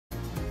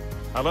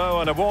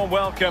Hello and a warm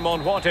welcome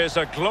on what is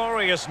a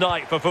glorious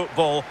night for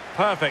football.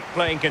 Perfect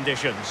playing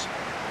conditions.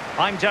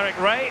 I'm Derek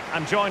Ray.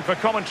 I'm joined for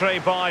commentary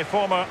by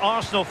former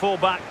Arsenal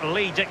fullback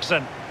Lee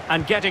Dixon.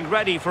 And getting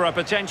ready for a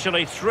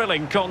potentially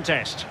thrilling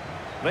contest.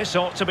 This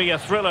ought to be a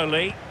thriller,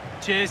 Lee.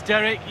 Cheers,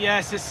 Derek.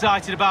 Yes,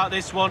 excited about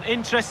this one.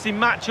 Interesting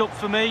match-up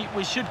for me.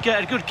 We should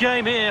get a good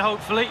game here,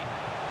 hopefully.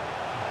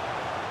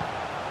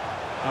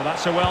 Oh,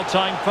 that's a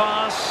well-timed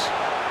pass.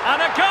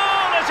 And a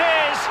goal it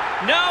is!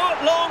 No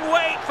long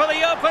wait for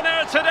the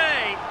opener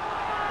today.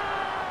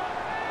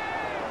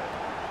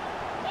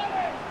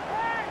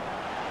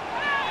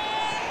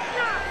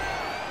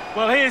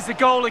 Well, here's the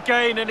goal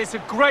again, and it's a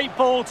great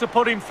ball to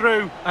put him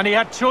through. And he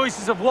had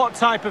choices of what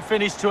type of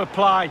finish to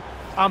apply.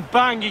 And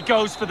bang, he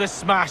goes for the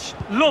smash.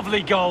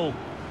 Lovely goal.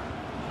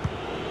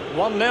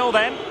 1-0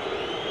 then.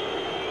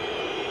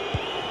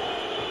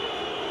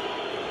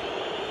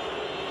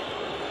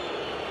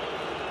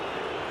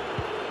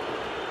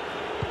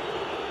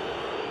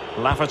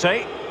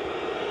 Lafferty.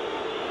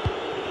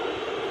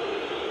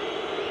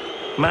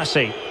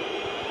 Massey.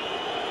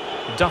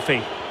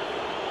 Duffy.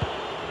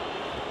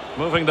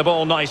 Moving the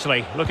ball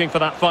nicely, looking for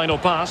that final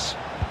pass.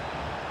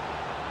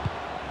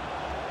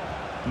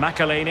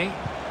 McEleney.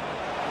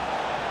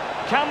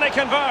 Can they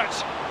convert?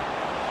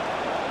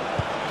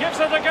 Gives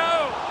it a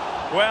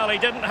go. Well, he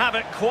didn't have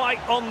it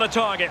quite on the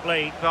target,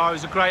 Lee. Oh, it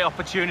was a great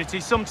opportunity.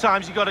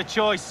 Sometimes you got a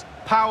choice,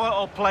 power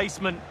or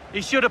placement.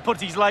 He should have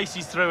put his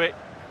laces through it.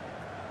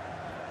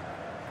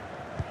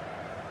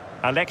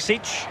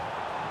 Aleksić.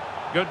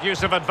 Good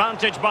use of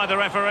advantage by the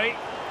referee.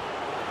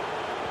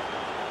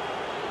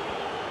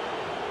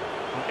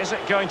 Is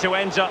it going to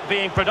end up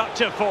being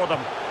productive for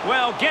them?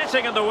 Well,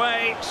 getting in the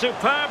way,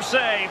 superb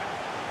save.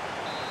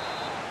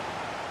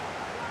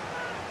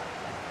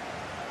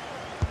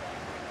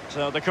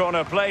 So the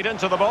corner played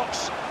into the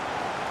box.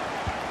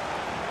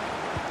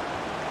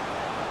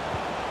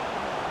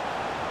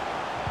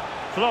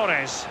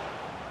 Flores.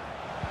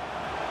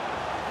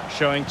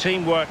 Showing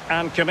teamwork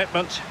and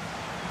commitment.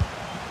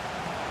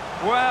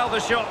 Well, the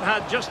shot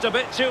had just a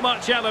bit too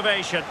much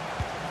elevation.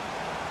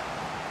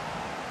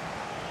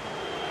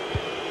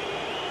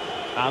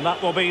 And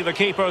that will be the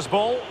keeper's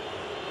ball.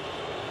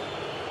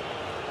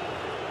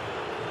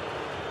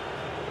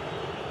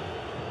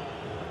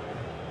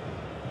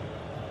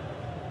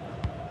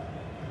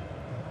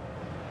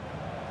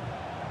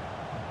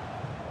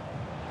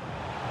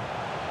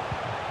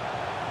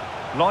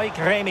 Loic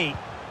Remy.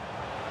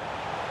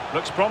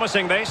 Looks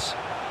promising, this.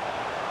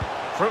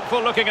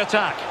 Fruitful looking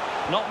attack.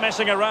 Not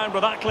messing around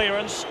with that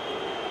clearance.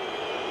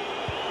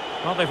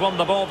 Well, they've won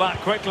the ball back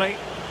quickly.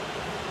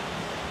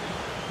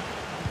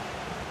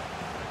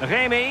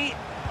 Remy.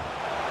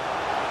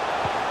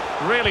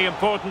 Really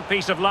important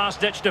piece of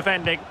last-ditch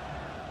defending.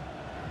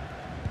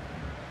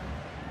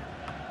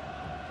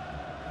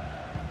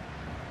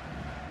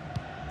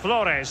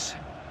 Flores.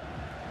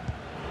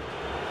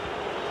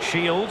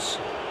 Shields.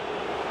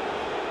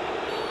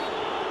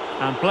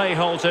 And play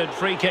halted,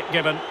 free kick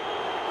given.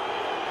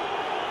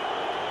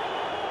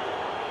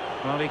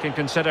 Well, he can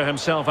consider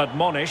himself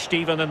admonished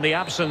even in the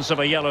absence of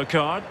a yellow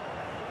card.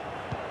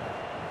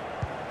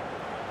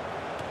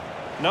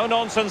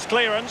 No-nonsense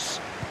clearance.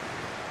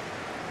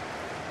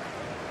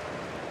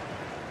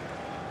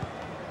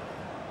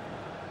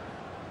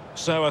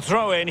 So a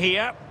throw-in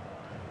here.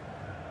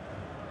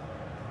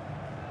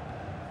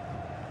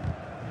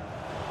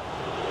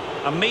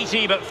 A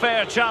meaty but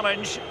fair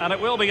challenge, and it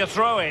will be a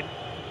throw-in.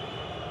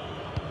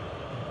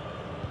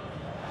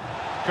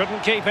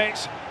 Couldn't keep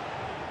it.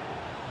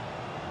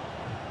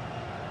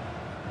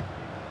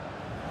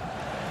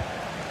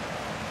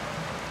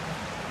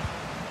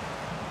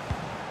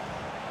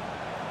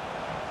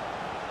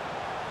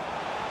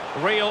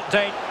 Real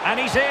date, and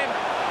he's in.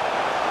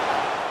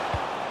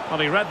 Well,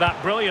 he read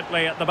that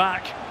brilliantly at the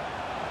back.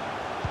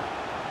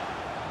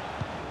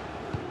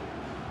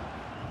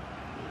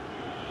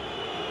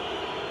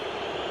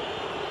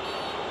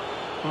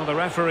 Well, the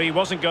referee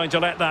wasn't going to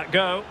let that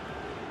go.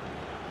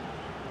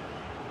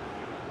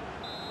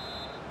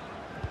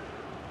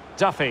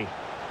 Duffy.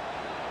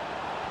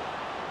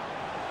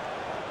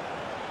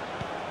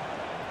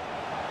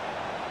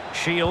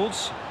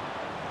 Shields.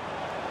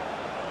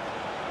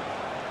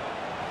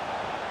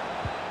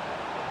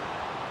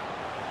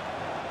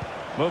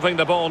 Moving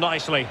the ball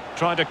nicely,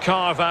 trying to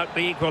carve out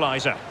the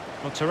equaliser.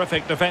 Well,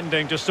 terrific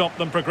defending to stop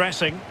them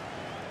progressing.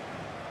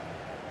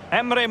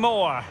 Emre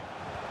Moore.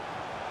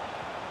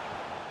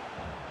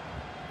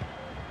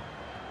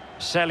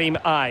 Selim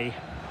Ay.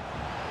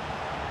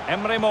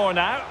 Emre Moore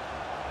now.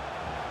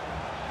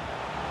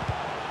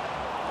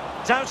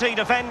 Doughty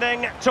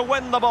defending to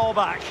win the ball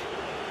back.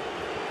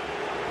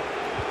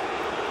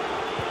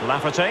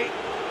 Lafferty.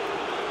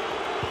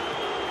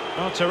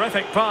 Oh,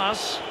 terrific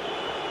pass.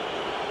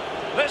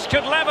 This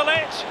could level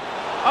it.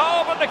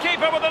 Oh, but the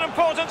keeper with an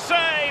important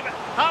save.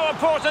 How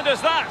important is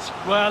that?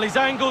 Well, his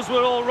angles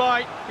were all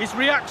right. His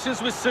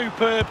reactions were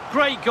superb.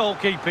 Great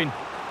goalkeeping.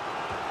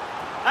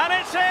 And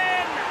it's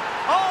in.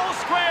 All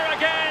square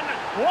again.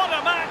 What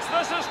a match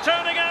this is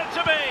turning out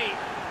to be.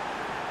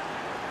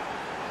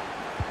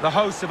 The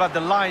hosts have had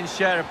the lion's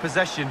share of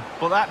possession,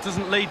 but that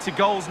doesn't lead to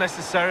goals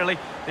necessarily.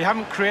 They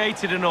haven't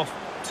created enough.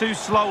 Too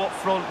slow up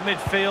front,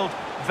 midfield,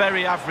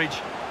 very average.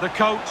 The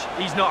coach,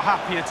 he's not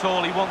happy at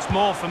all. He wants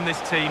more from this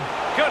team.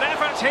 Good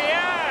effort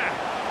here!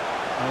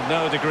 And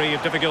no degree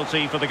of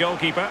difficulty for the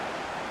goalkeeper.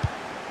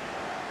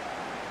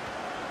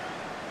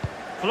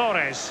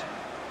 Flores.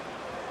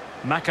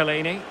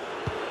 McEleney.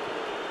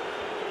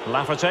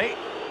 Lafferty.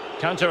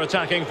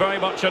 Counter-attacking, very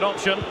much an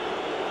option.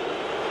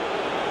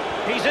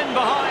 He's in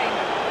behind.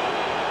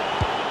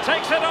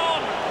 Takes it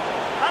on.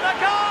 And a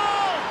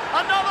goal!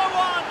 Another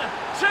one!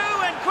 Two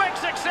in quick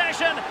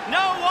succession.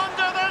 No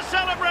wonder they're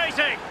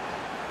celebrating.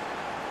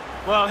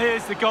 Well,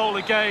 here's the goal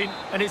again,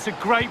 and it's a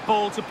great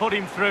ball to put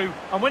him through.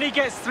 And when he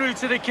gets through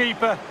to the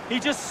keeper, he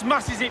just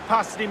smashes it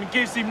past him and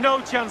gives him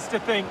no chance to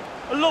think.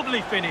 A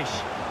lovely finish.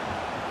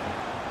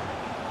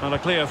 Well, a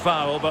clear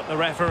foul, but the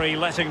referee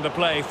letting the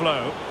play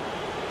flow.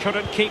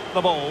 Couldn't keep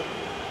the ball.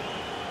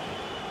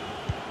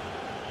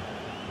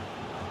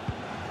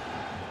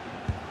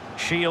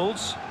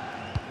 Shields.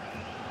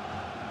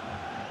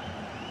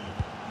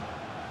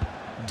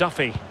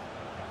 Duffy.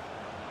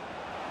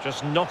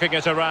 Just knocking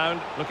it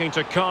around, looking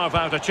to carve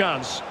out a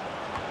chance.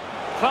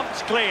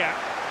 Thumped clear.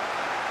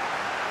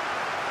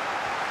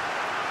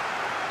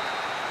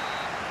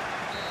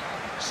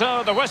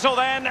 So the whistle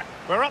then.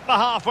 We're up the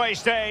halfway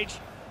stage.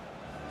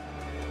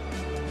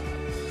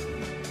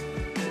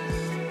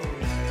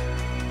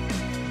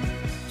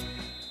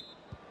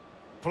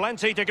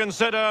 Plenty to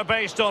consider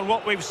based on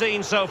what we've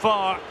seen so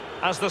far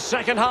as the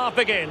second half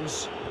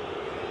begins.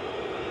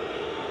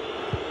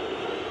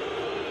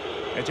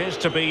 It is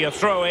to be a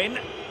throw-in.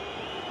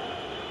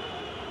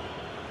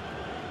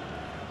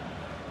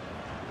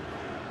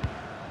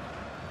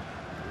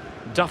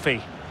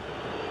 Duffy.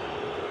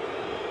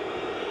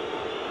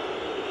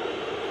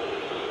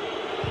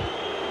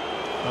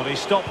 Well, he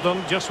stopped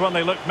them just when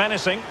they looked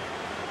menacing.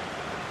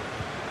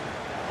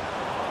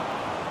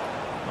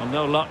 Well,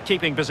 no luck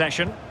keeping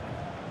possession.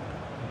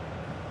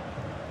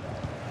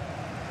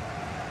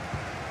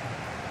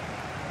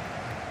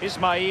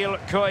 Ismail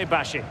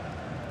Koibashi.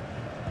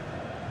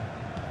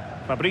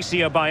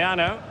 Fabrizio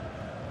Baiano.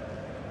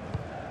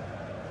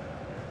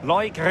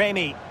 Loic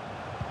Remy.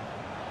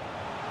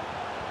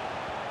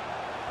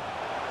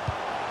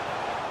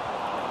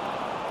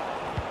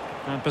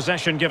 And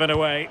possession given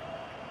away.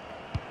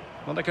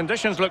 Well, the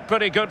conditions look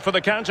pretty good for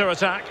the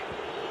counter-attack.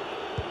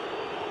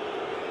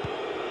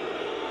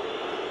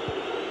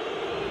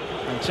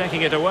 And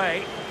taking it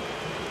away.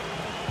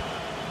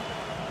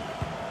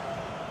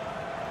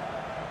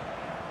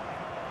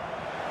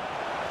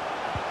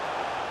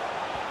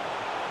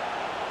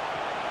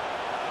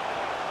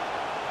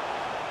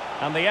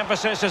 And the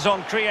emphasis is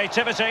on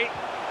creativity.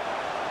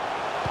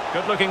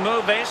 Good-looking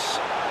move, this.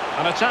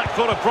 An attack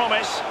full of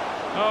promise.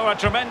 Oh, a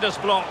tremendous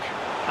block.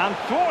 And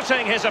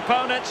thwarting his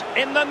opponent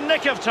in the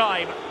nick of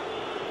time.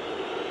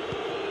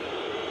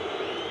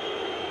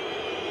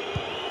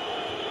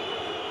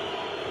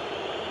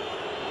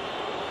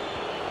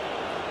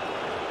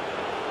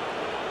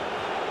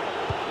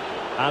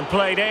 And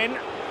played in.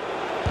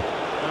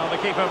 Well, the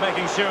keeper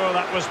making sure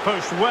that was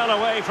pushed well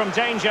away from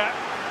danger.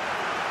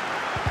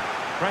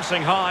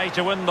 Pressing high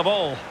to win the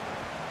ball.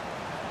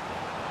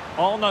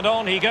 On and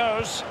on he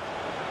goes.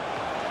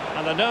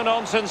 And a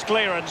no-nonsense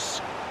clearance.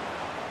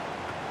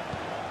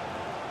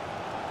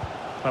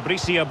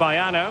 Fabrizio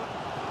Baiano.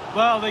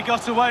 Well, they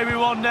got away with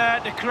one there.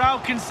 The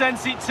crowd can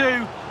sense it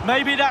too.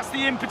 Maybe that's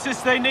the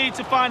impetus they need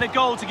to find a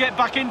goal to get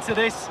back into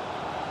this.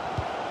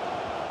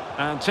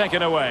 And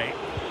taken away.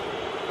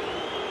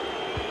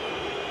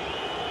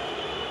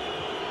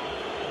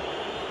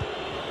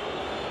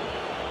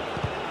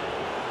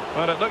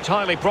 Well, it looked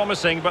highly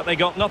promising, but they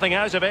got nothing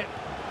out of it.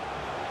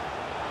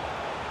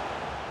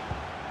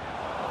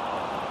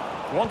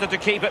 Wanted to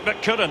keep it,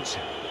 but couldn't.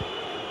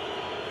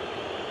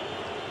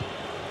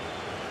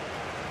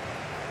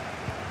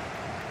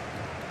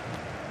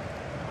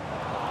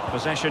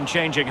 Possession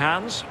changing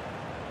hands.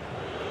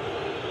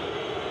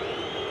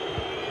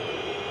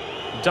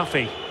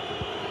 Duffy.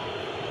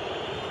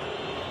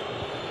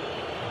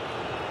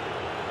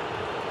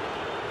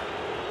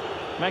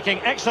 Making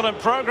excellent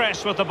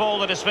progress with the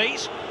ball at his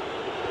feet.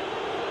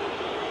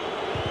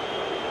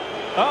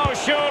 Oh,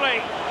 surely.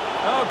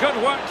 Oh, good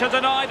work to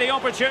deny the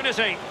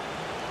opportunity.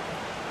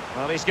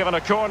 Well, he's given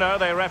a corner,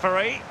 the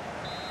referee.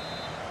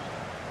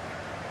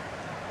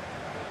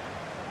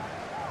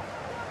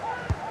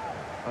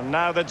 And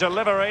now the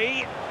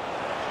delivery.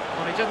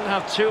 Well, he didn't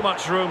have too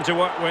much room to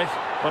work with,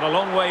 but a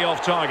long way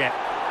off target.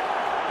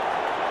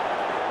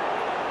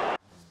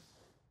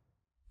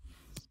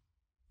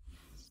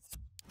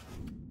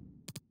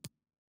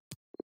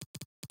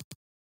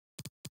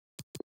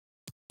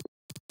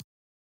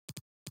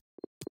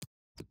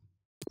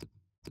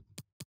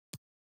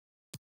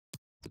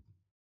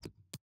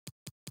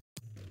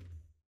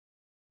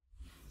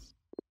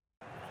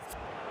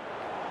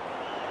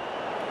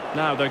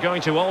 Now they're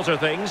going to alter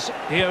things.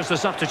 Here's the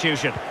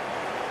substitution.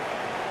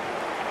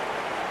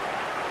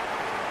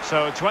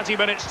 So 20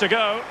 minutes to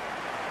go.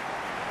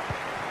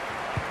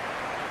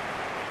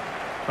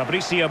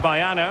 Fabrizio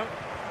Baiano.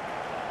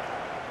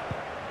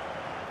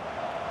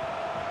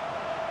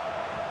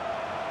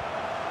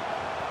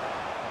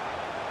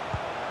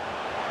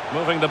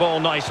 Moving the ball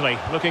nicely,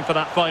 looking for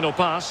that final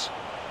pass.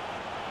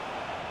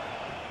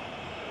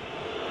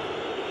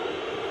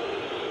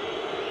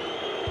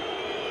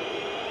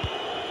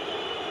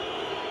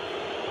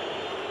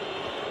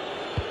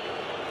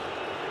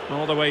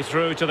 All the way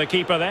through to the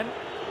keeper then.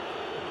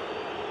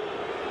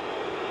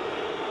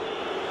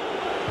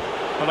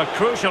 Well, a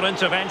crucial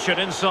intervention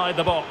inside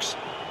the box.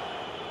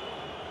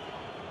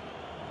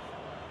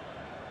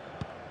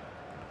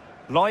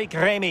 Loic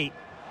Remy.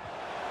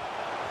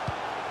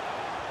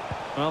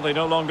 Well, they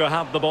no longer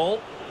have the ball.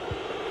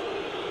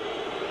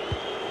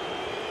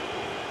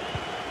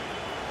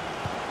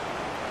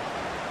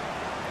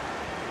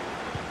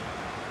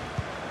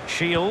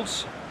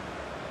 Shields.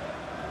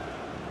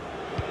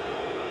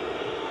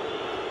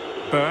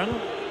 Byrne.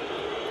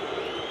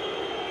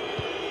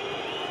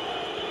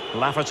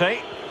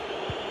 Lafferty.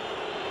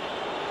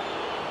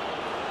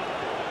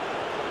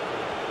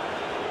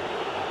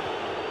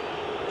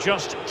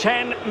 Just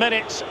 10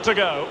 minutes to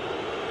go.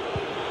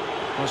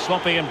 Well,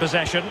 sloppy in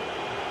possession.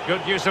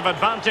 Good use of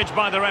advantage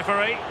by the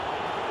referee.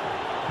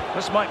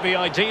 This might be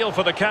ideal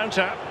for the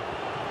counter.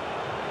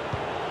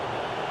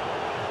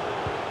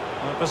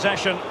 Well,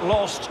 possession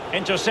lost,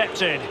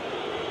 intercepted.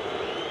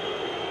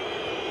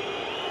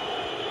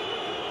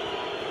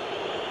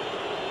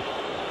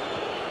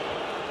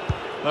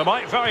 There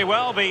might very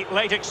well be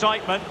late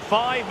excitement.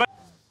 5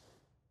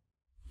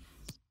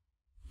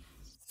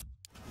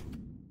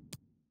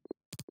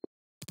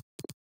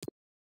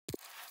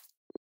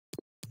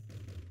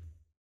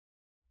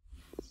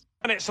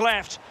 minutes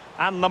left,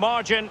 and the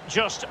margin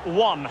just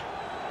 1.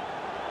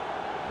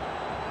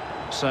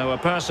 So a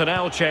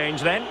personnel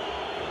change then.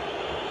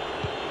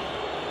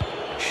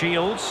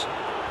 Shields.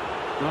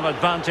 No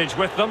advantage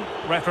with them.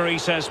 Referee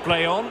says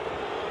play on.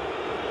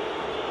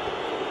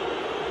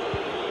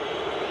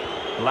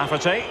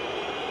 Lafferty.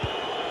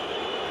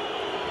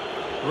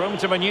 Room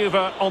to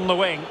manoeuvre on the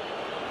wing.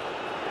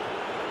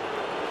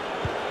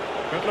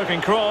 Good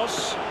looking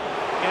cross.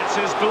 Gets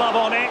his glove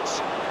on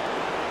it.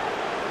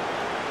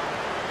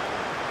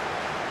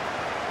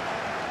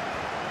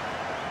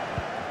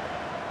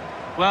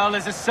 Well,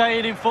 there's a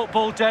saying in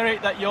football,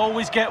 Derek, that you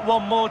always get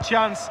one more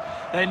chance.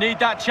 They need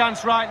that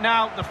chance right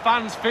now. The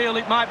fans feel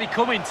it might be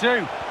coming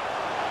too.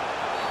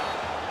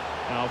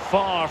 Now,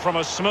 far from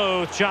a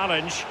smooth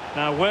challenge.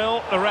 Now,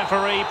 will the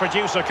referee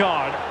produce a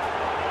card?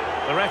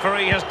 The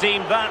referee has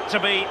deemed that to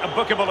be a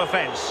bookable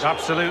offence.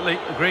 Absolutely,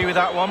 agree with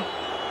that one.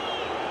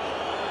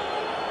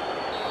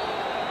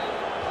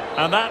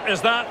 And that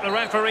is that. The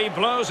referee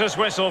blows his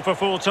whistle for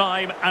full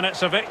time, and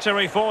it's a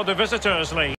victory for the visitors' league.